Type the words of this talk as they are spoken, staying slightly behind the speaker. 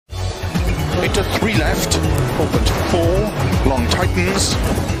into 3 left, opens 4, long tightens,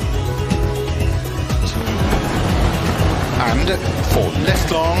 and 4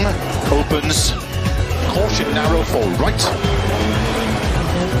 left long, opens, caution narrow 4 right,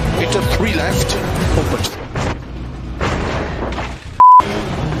 into 3 left, opens,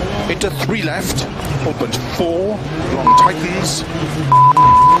 into 3 left, opens 4, long tightens,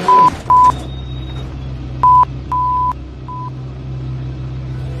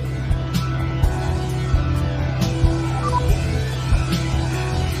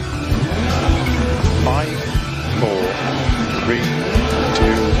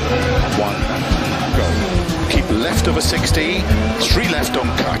 left over 60, 3 left on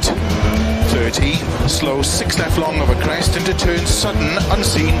cut, 30, slow 6 left long over crest into turn sudden,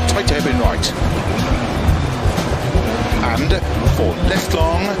 unseen, tight hairpin right. And 4 left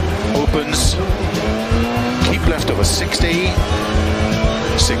long, opens, keep left over 60,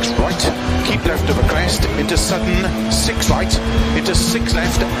 6 right, keep left over crest, into sudden, 6 right, into 6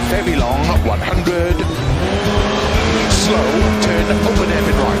 left, very long, 100, slow, turn, open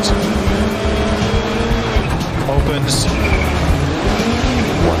hairpin right. Opens 100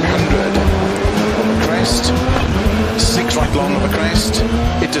 over crest, 6 right long over crest,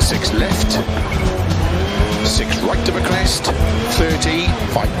 into 6 left, 6 right over crest, 30,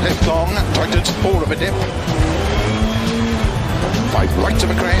 5 left long, tightens 4 over dip, 5 right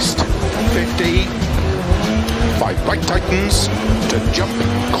over crest, 50, 5 right tightens, to jump,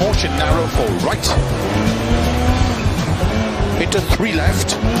 caution narrow 4 right, into 3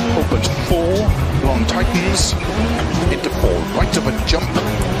 left, opens 4, long tightens, into 4 right of a jump,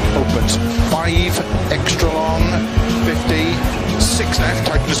 opens 5, extra long, 50, 6 left,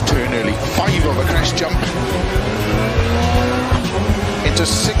 tightens, turn early, 5 over crest jump, into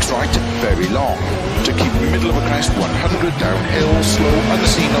 6 right, very long, to keep middle of a crest, 100, downhill, slow,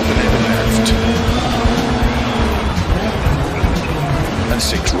 unseen, open hairpin left, and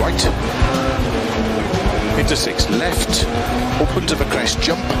 6 right, into 6 left, open to the crest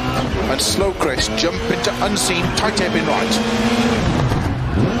jump, and slow crest jump into unseen, tight hairpin right.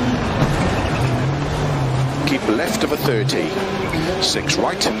 Keep left of a 30, 6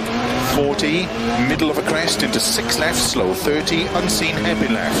 right, 40, middle of a crest into 6 left, slow 30, unseen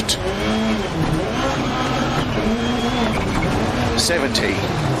hairpin left. 70.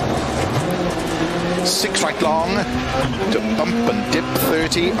 6 right long, to bump and dip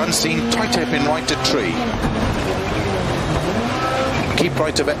 30, unseen, tight hairpin right to tree. Keep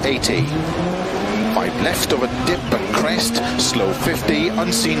right over 80. 5 left over dip and crest, slow 50,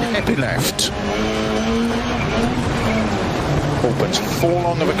 unseen hairpin left. Opens 4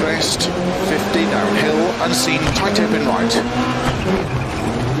 long over crest, 50 downhill, unseen, tight hairpin right.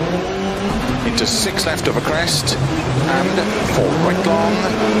 Into 6 left over crest, and 4 right long,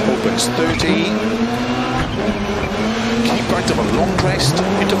 opens 30, keep right of a long crest,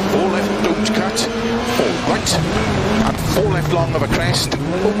 into 4 left, don't cut, 4 right, and 4 left long of a crest,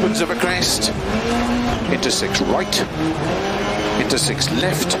 opens of a crest, into 6 right, into 6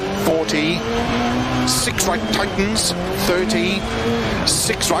 left, 40, 6 right tightens, 30,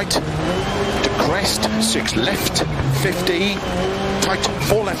 6 right, to crest, 6 left, 50, tight,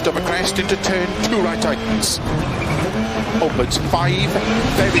 4 left of a crest, into turn, 2 right tightens, opens 5,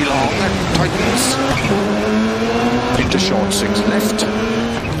 very long, tightens, into short 6 left,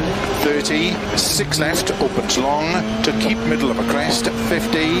 30, 6 left, opens long, to keep middle of a crest,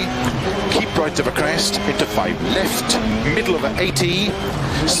 50, keep right of a crest, into 5 left, middle of a 80,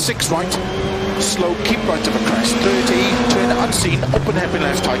 6 right, slow, keep right of a crest, 30, turn unseen, open hairpin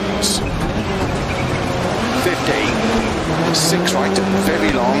left, tightens, 50, 6 right,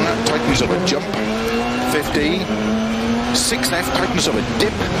 very long, tightens of a jump, 50, 6 left, tightens of a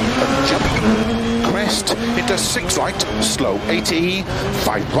dip, and jump, crest, into 6 right, slow 80,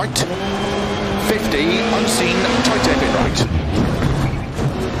 5 right, 50, unseen, tight hairpin right.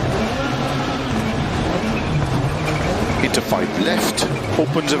 Into 5 left,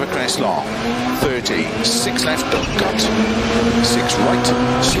 opens of a crest long, 30, 6 left, don't cut, 6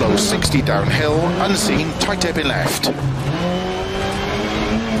 right, slow 60 downhill, unseen, tight hairpin left.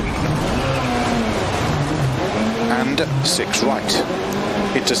 And 6 right,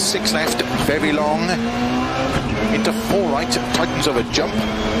 into 6 left, very long, into 4 right, tightens of a jump,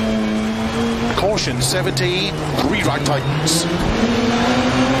 caution 70, 3 right tightens,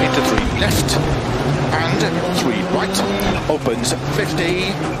 into 3 left, and 3 right, opens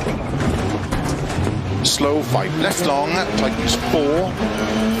 50, slow 5 left long, tightens 4,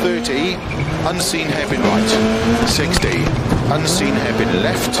 30, unseen hairpin right, 60, unseen hairpin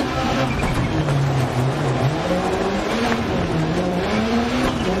left,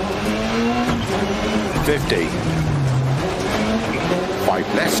 50.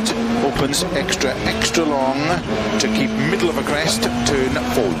 5 left, opens extra long to keep middle of a crest, turn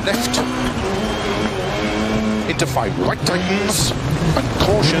 4 left. Into 5 right tightens, and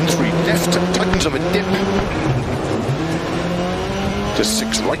caution 3 left, tightens of a dip. To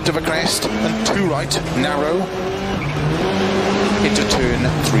 6 right of a crest, and 2 right, narrow. Into turn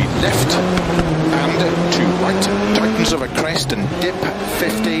 3 left, and 2 right, tightens of a crest and dip,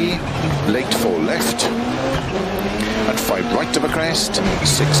 50, late 4 left. And 5 right of a crest,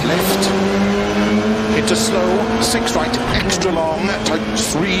 6 left. Into slow, 6 right, extra long,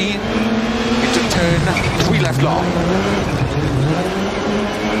 tightens 3. Into turn, 3 left long.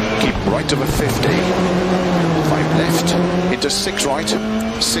 Keep right of a 50. 5 left, into 6 right,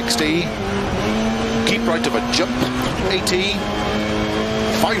 60. Keep right of a jump, 80.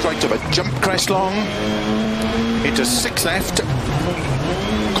 5 right of a jump crest long. Into 6 left.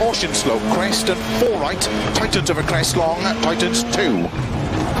 Caution slow crest and 4 right, tightens of a crest long, tightens 2.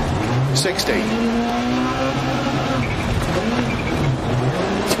 60.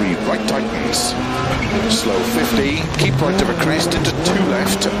 3 right tightens. Slow 50, keep right of a crest into 2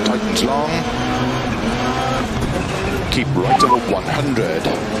 left, tightens long. Keep right of a 100.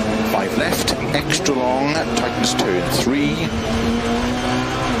 5 left, extra long, tightens turn 3.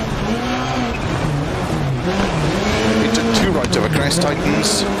 Into 2 right of a crest,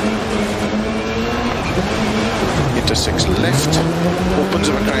 tightens. Into 6 left, opens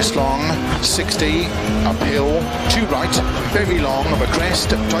of a crest long, 60, uphill, 2 right, very long of a crest,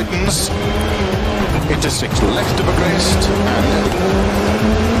 tightens. Into 6 left of a crest,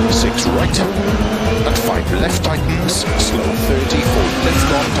 and 6 right, and 5 left tightens, slow 30, 4 left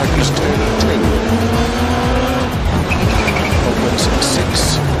long, tightens turn 2. Opens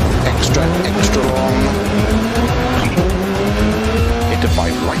 6, extra long. Into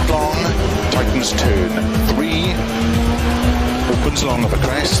 5 right long, tightens turn 3, opens long of a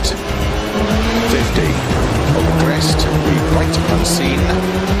crest, 50, over crest, 3 right unseen,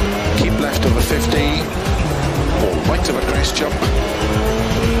 keep left of a 50, 4 right of a crest jump,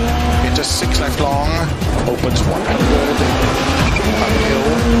 into 6 left long, opens 100, uphill,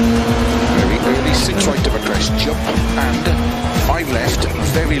 very early 6 right of a crest jump, and 5 left,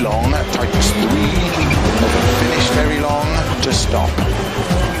 very long, tightens 3, over finish very long, to stop.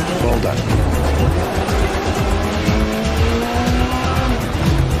 Well done.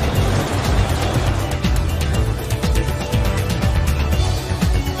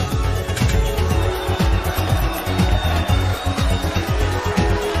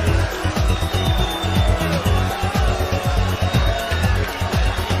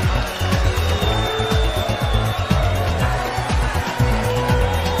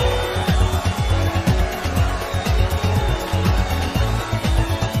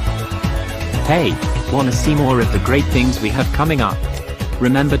 Hey, wanna see more of the great things we have coming up?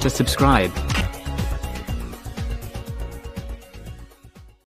 Remember to subscribe.